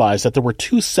realize that there were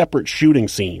 2 separate shooting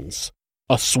scenes.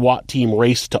 A SWAT team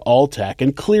raced to Alltech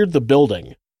and cleared the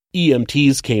building.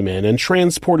 EMTs came in and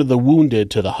transported the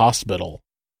wounded to the hospital.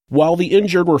 While the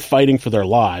injured were fighting for their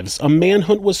lives, a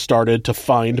manhunt was started to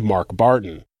find Mark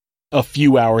Barton. A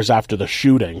few hours after the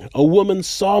shooting, a woman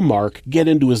saw Mark get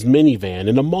into his minivan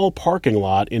in a mall parking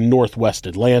lot in northwest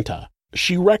Atlanta.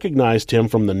 She recognized him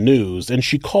from the news and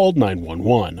she called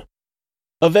 911.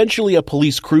 Eventually, a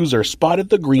police cruiser spotted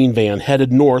the green van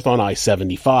headed north on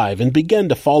I-75 and began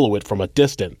to follow it from a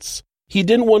distance. He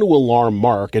didn't want to alarm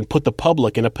Mark and put the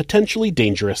public in a potentially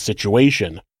dangerous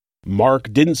situation.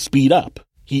 Mark didn't speed up.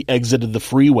 He exited the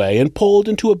freeway and pulled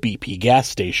into a BP gas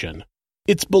station.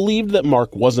 It's believed that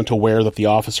Mark wasn't aware that the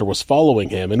officer was following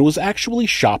him and was actually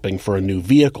shopping for a new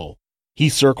vehicle. He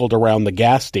circled around the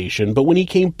gas station, but when he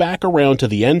came back around to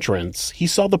the entrance, he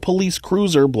saw the police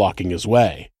cruiser blocking his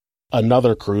way.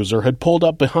 Another cruiser had pulled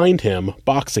up behind him,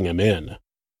 boxing him in.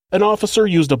 An officer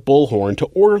used a bullhorn to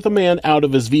order the man out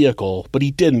of his vehicle, but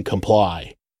he didn't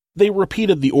comply. They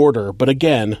repeated the order, but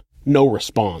again, no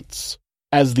response.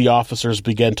 As the officers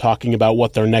began talking about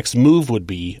what their next move would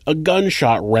be, a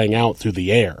gunshot rang out through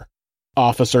the air.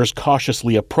 Officers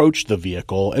cautiously approached the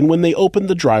vehicle, and when they opened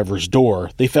the driver's door,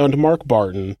 they found Mark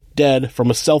Barton dead from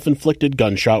a self-inflicted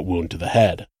gunshot wound to the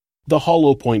head. The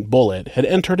hollow-point bullet had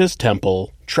entered his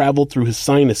temple, traveled through his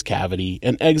sinus cavity,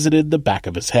 and exited the back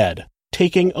of his head,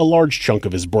 taking a large chunk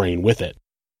of his brain with it.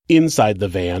 Inside the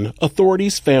van,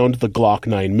 authorities found the Glock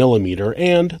 9mm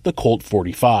and the Colt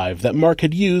 45 that Mark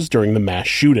had used during the mass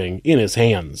shooting in his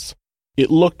hands. It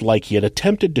looked like he had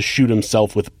attempted to shoot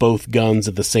himself with both guns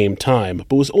at the same time,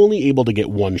 but was only able to get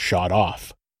one shot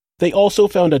off. They also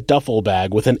found a duffel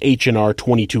bag with an H&R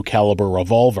 22 caliber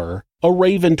revolver, a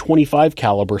Raven 25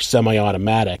 caliber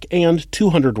semi-automatic, and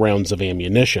 200 rounds of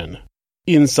ammunition.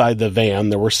 Inside the van,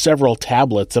 there were several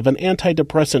tablets of an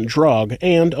antidepressant drug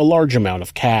and a large amount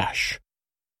of cash.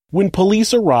 When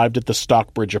police arrived at the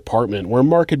Stockbridge apartment where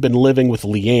Mark had been living with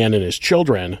Leanne and his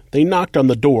children, they knocked on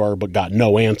the door but got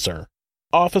no answer.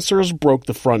 Officers broke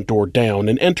the front door down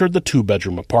and entered the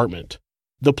 2-bedroom apartment.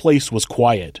 The place was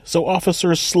quiet, so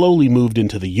officers slowly moved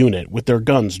into the unit with their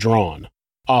guns drawn.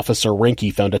 Officer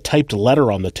Rinke found a typed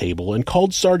letter on the table and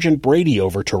called Sergeant Brady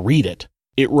over to read it.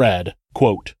 It read,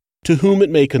 quote, "To whom it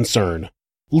may concern,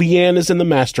 Leanne is in the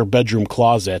master bedroom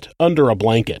closet, under a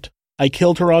blanket. I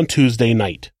killed her on Tuesday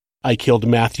night. I killed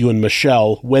Matthew and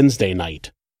Michelle Wednesday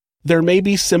night. There may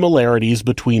be similarities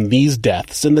between these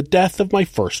deaths and the death of my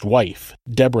first wife,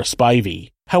 Deborah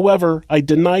Spivey. However, I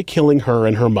deny killing her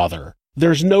and her mother.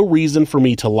 There's no reason for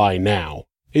me to lie now.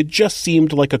 It just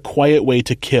seemed like a quiet way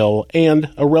to kill and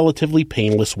a relatively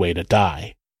painless way to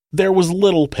die. There was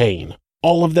little pain.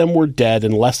 All of them were dead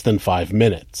in less than 5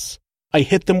 minutes. I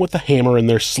hit them with a hammer in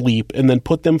their sleep and then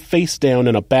put them face down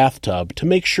in a bathtub to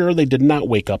make sure they did not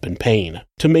wake up in pain,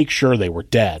 to make sure they were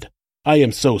dead. I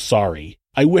am so sorry.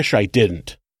 I wish I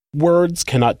didn't. Words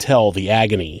cannot tell the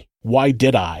agony. Why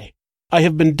did I? I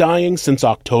have been dying since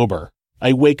October.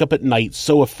 I wake up at night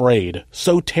so afraid,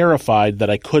 so terrified that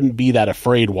I couldn't be that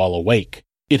afraid while awake.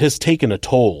 It has taken a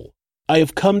toll. I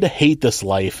have come to hate this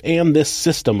life and this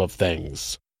system of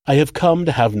things. I have come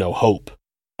to have no hope.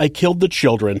 I killed the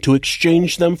children to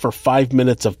exchange them for 5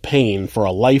 minutes of pain for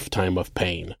a lifetime of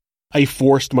pain. I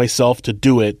forced myself to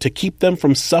do it to keep them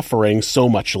from suffering so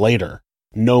much later.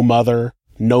 No mother,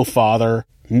 no father,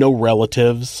 no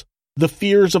relatives. The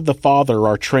fears of the father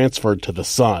are transferred to the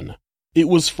son. It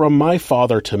was from my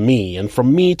father to me and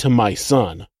from me to my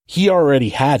son. He already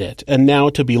had it, and now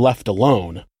to be left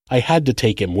alone, I had to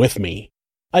take him with me.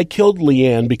 I killed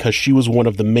Leanne because she was one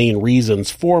of the main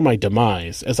reasons for my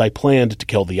demise, as I planned to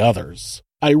kill the others.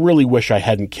 I really wish I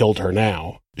hadn't killed her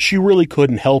now. She really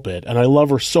couldn't help it, and I love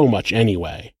her so much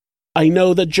anyway. I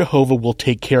know that Jehovah will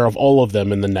take care of all of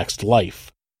them in the next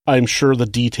life. I'm sure the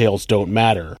details don't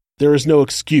matter. There is no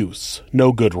excuse,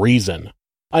 no good reason.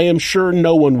 I am sure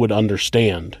no one would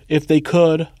understand. If they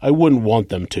could, I wouldn't want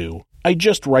them to. I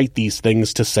just write these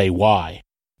things to say why.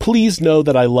 Please know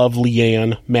that I love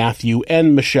Leanne, Matthew,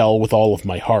 and Michelle with all of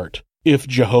my heart. If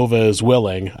Jehovah is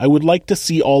willing, I would like to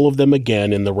see all of them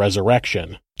again in the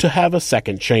resurrection, to have a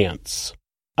second chance.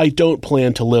 I don't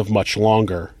plan to live much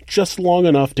longer, just long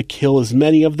enough to kill as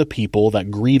many of the people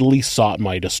that greedily sought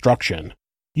my destruction.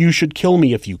 You should kill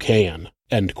me if you can."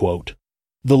 End quote.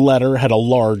 The letter had a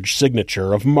large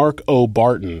signature of Mark O.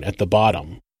 Barton at the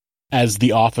bottom. As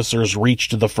the officers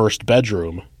reached the first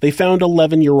bedroom, they found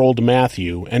 11-year-old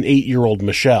Matthew and 8-year-old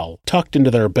Michelle tucked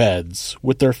into their beds,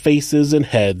 with their faces and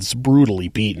heads brutally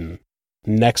beaten.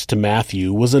 Next to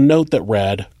Matthew was a note that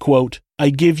read, quote,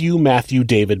 "I give you Matthew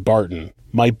David Barton,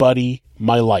 my buddy,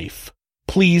 my life.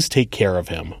 Please take care of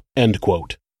him." End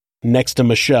quote. Next to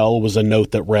Michelle was a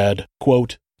note that read,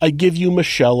 quote, "I give you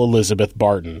Michelle Elizabeth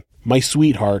Barton, my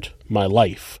sweetheart, my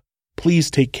life. Please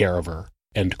take care of her."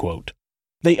 End quote.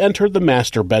 They entered the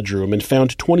master bedroom and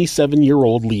found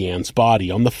 27-year-old Leanne's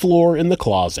body on the floor in the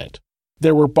closet.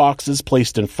 There were boxes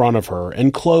placed in front of her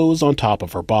and clothes on top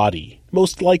of her body,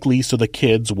 most likely so the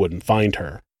kids wouldn't find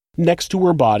her. Next to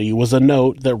her body was a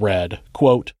note that read,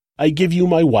 quote, "I give you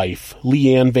my wife,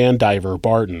 Leanne Van Diver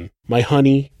Barton, my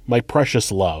honey, my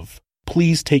precious love.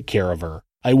 Please take care of her.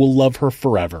 I will love her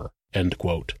forever." End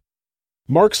quote.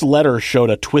 Mark's letter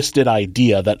showed a twisted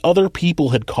idea that other people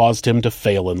had caused him to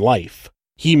fail in life.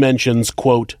 He mentions,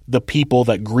 quote, "the people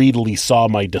that greedily saw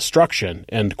my destruction,"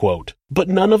 end quote. But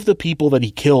none of the people that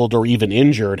he killed or even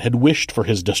injured had wished for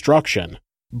his destruction.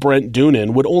 Brent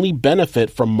Doonan would only benefit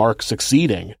from Mark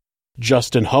succeeding.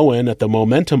 Justin Hohen at the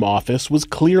Momentum office was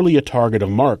clearly a target of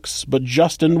Mark's, but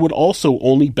Justin would also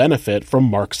only benefit from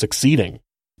Mark succeeding.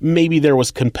 Maybe there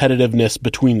was competitiveness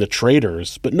between the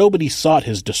traders, but nobody sought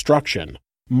his destruction.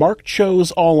 Mark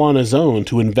chose all on his own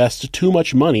to invest too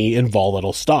much money in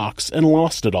volatile stocks and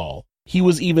lost it all. He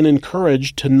was even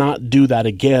encouraged to not do that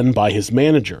again by his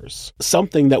managers,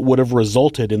 something that would have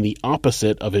resulted in the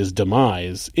opposite of his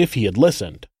demise if he had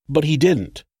listened. But he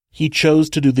didn't. He chose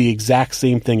to do the exact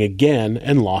same thing again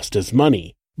and lost his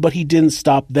money. But he didn't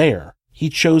stop there. He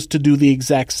chose to do the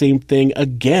exact same thing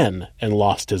again and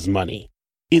lost his money.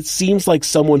 It seems like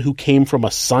someone who came from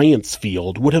a science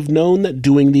field would have known that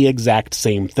doing the exact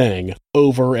same thing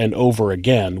over and over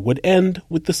again would end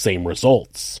with the same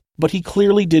results. But he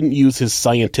clearly didn't use his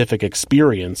scientific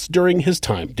experience during his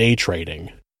time day trading.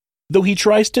 Though he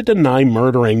tries to deny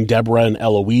murdering Deborah and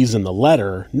Eloise in the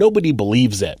letter, nobody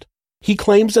believes it. He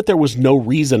claims that there was no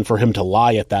reason for him to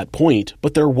lie at that point,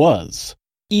 but there was.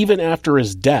 Even after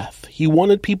his death, he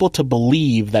wanted people to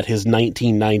believe that his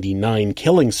 1999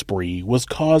 killing spree was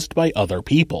caused by other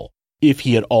people. If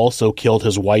he had also killed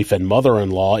his wife and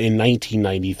mother-in-law in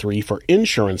 1993 for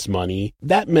insurance money,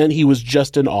 that meant he was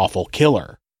just an awful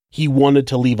killer. He wanted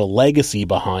to leave a legacy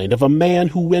behind of a man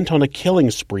who went on a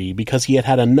killing spree because he had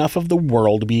had enough of the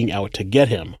world being out to get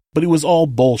him. But it was all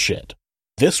bullshit.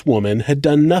 This woman had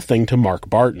done nothing to Mark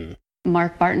Barton.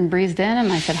 Mark Barton breezed in,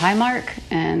 and I said, "Hi, Mark,"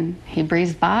 and he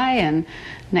breezed by, and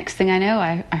next thing I know,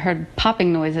 I heard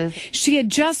popping noises. She had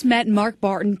just met Mark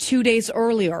Barton 2 days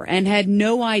earlier and had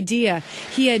no idea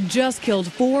he had just killed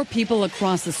 4 people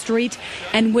across the street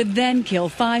and would then kill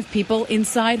 5 people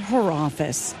inside her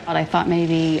office. I thought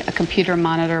maybe a computer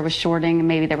monitor was shorting and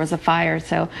maybe there was a fire,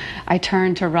 so I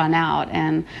turned to run out,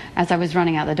 and as I was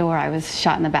running out the door, I was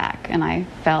shot in the back, and I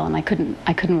fell, and I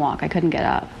couldn't walk. I couldn't get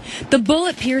up. The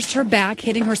bullet pierced her back,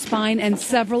 hitting her spine and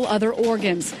several other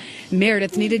organs.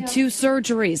 Meredith needed 2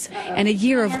 surgeries and a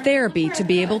year of therapy to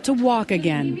be able to walk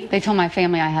again. They told my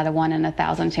family I had a 1 in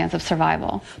 1,000 chance of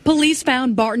survival. Police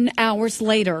found Barton hours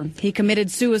later. He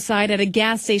committed suicide at a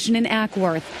gas station in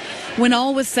Ackworth. When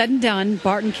all was said and done,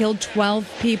 Barton killed 12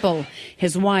 people.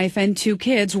 His wife and 2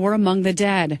 kids were among the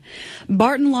dead.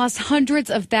 Barton lost hundreds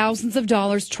of thousands of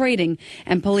dollars trading,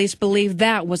 and police believe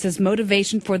that was his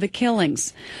motivation for the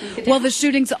killings. While the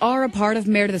shootings are a part of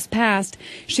Meredith's past,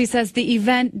 she says the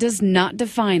event does not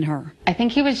define her. I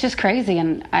think he was just crazy,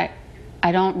 and I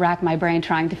don't rack my brain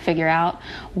trying to figure out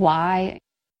why.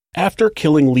 After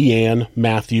killing Leanne,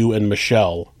 Matthew, and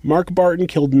Michelle, Mark Barton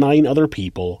killed 9 other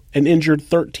people and injured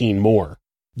 13 more.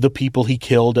 The people he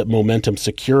killed at Momentum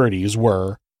Securities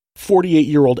were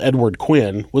 48-year-old Edward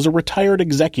Quinn was a retired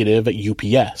executive at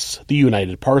UPS, the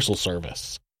United Parcel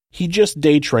Service. He just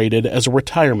day traded as a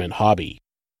retirement hobby.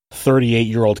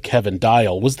 38-year-old Kevin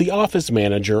Dial was the office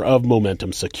manager of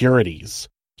Momentum Securities.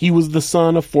 He was the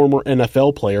son of former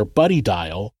NFL player Buddy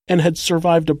Dial and had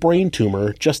survived a brain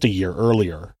tumor just a year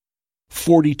earlier.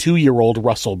 42-year-old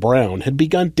Russell Brown had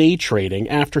begun day trading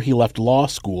after he left law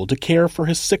school to care for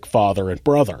his sick father and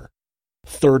brother.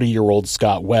 30-year-old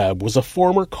Scott Webb was a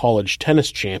former college tennis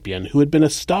champion who had been a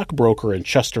stockbroker in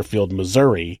Chesterfield,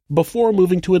 Missouri, before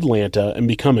moving to Atlanta and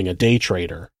becoming a day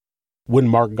trader. When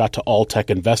Mark got to Alltech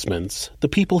Investments, the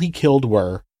people he killed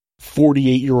were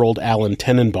 48-year-old Alan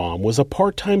Tenenbaum was a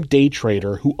part-time day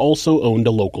trader who also owned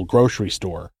a local grocery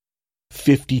store.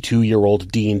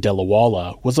 52-year-old Dean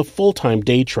Delawala was a full-time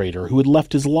day trader who had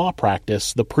left his law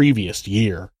practice the previous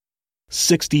year.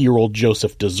 60-year-old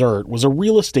Joseph Desert was a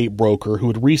real estate broker who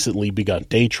had recently begun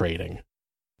day trading.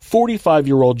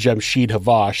 45-year-old Jemshid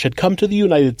Havash had come to the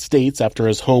United States after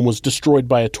his home was destroyed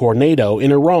by a tornado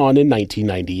in Iran in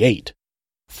 1998.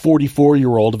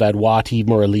 44-year-old Vadwati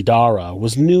Muralidhara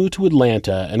was new to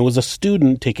Atlanta and was a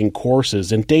student taking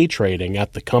courses in day trading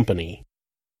at the company.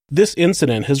 This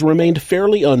incident has remained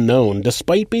fairly unknown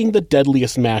despite being the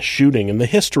deadliest mass shooting in the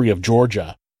history of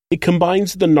Georgia. It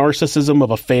combines the narcissism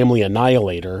of a family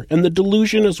annihilator and the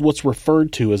delusion as what's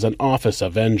referred to as an office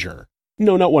avenger.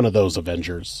 No, not one of those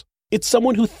Avengers. It's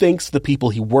someone who thinks the people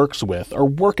he works with are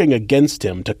working against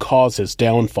him to cause his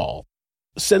downfall.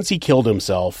 Since he killed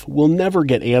himself, we'll never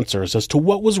get answers as to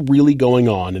what was really going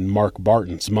on in Mark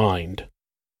Barton's mind.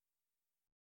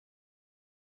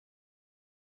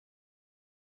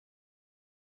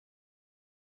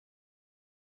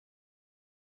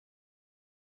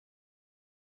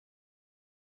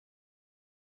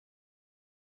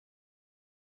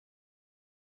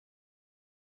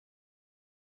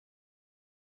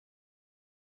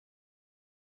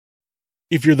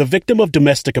 If you're the victim of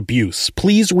domestic abuse,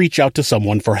 please reach out to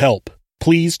someone for help.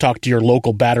 please talk to your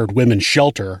local battered women's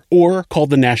shelter or call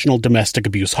the National Domestic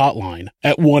Abuse Hotline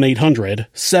at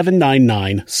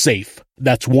 1-800-799-SAFE.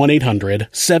 That's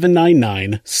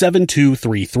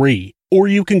 1-800-799-7233. Or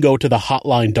you can go to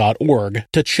thehotline.org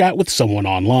to chat with someone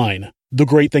online. The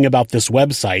great thing about this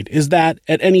website is that,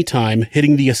 at any time,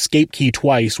 hitting the escape key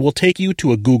twice will take you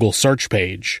to a Google search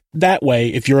page. That way,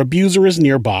 if your abuser is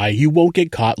nearby, you won't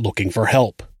get caught looking for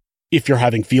help. If you're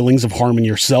having feelings of harming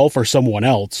yourself or someone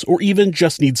else, or even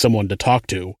just need someone to talk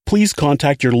to, please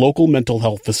contact your local mental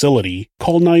health facility,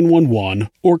 call 911,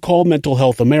 or call Mental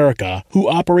Health America, who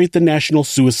operate the National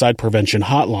Suicide Prevention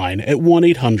Hotline at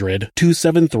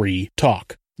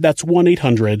 1-800-273-TALK. That's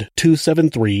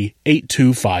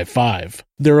 1-800-273-8255.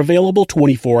 They're available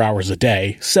 24 hours a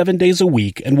day, 7 days a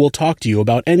week, and will talk to you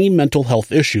about any mental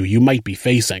health issue you might be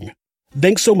facing.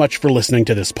 Thanks so much for listening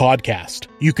to this podcast.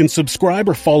 You can subscribe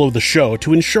or follow the show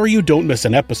to ensure you don't miss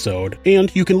an episode, and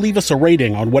you can leave us a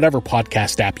rating on whatever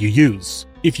podcast app you use.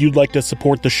 If you'd like to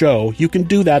support the show, you can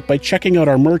do that by checking out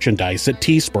our merchandise at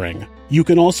Teespring. You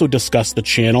can also discuss the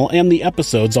channel and the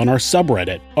episodes on our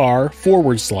subreddit,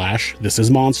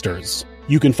 r/thisismonsters.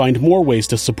 You can find more ways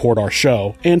to support our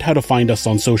show and how to find us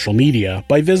on social media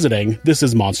by visiting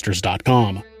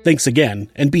thisismonsters.com. Thanks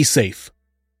again, and be safe.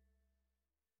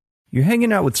 You're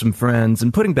hanging out with some friends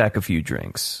and putting back a few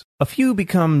drinks. A few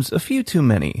becomes a few too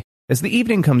many. As the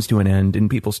evening comes to an end and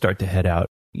people start to head out,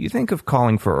 you think of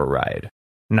calling for a ride.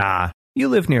 Nah, you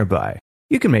live nearby.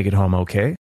 You can make it home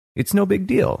okay. It's no big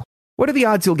deal. What are the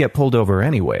odds you'll get pulled over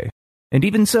anyway? And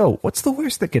even so, what's the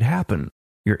worst that could happen?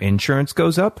 Your insurance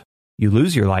goes up? You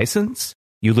lose your license?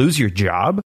 You lose your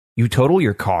job? You total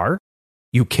your car?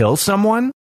 You kill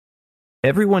someone?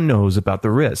 Everyone knows about the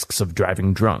risks of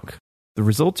driving drunk. The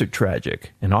results are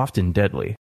tragic and often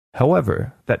deadly.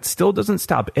 However, that still doesn't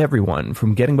stop everyone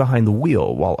from getting behind the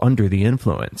wheel while under the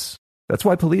influence. That's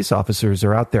why police officers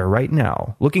are out there right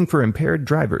now looking for impaired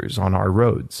drivers on our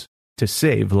roads to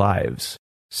save lives.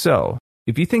 So,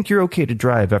 if you think you're okay to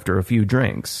drive after a few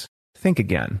drinks, think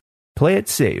again. Play it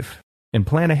safe and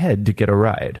plan ahead to get a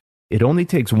ride. It only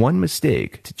takes one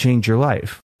mistake to change your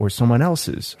life or someone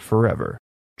else's forever.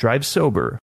 Drive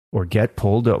sober or get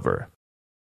pulled over.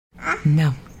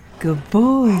 No. Good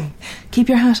boy. Keep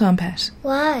your hat on, Pet.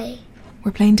 Why?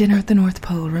 We're playing dinner at the North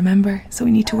Pole, remember? So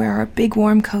we need to wear our big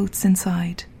warm coats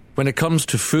inside. When it comes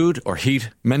to food or heat,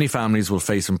 many families will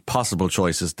face impossible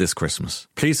choices this Christmas.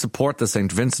 Please support the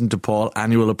St. Vincent de Paul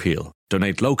annual appeal.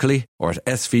 Donate locally or at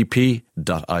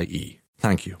svp.ie.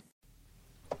 Thank you.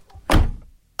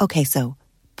 Okay, so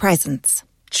presents.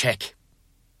 Check.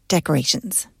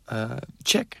 Decorations.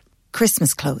 Check.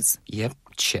 Christmas clothes. Yep,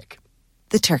 check.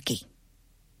 The turkey.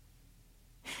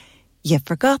 You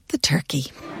forgot the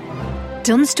turkey.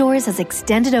 Dunnes Stores has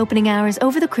extended opening hours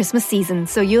over the Christmas season,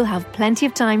 so you'll have plenty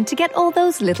of time to get all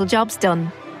those little jobs done.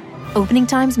 Opening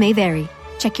times may vary.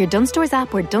 Check your Dunnes Stores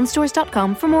app or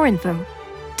dunnesstores.com for more info.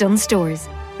 Dunnes Stores.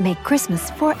 Make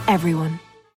Christmas for everyone.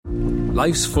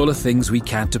 Life's full of things we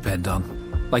can't depend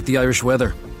on. Like the Irish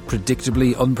weather.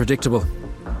 Predictably unpredictable.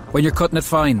 When you're cutting it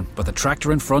fine, but the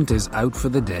tractor in front is out for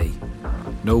the day.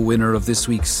 No winner of this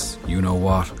week's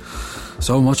you-know-what.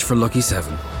 So much for Lucky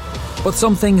 7. But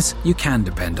some things you can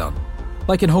depend on.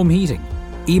 Like in home heating.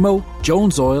 Emo,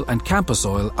 Jones Oil and Campus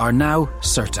Oil are now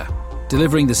CERTA,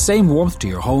 delivering the same warmth to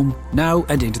your home now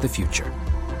and into the future.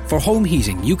 For home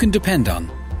heating you can depend on,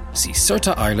 see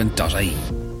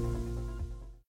CERTAIreland.ie.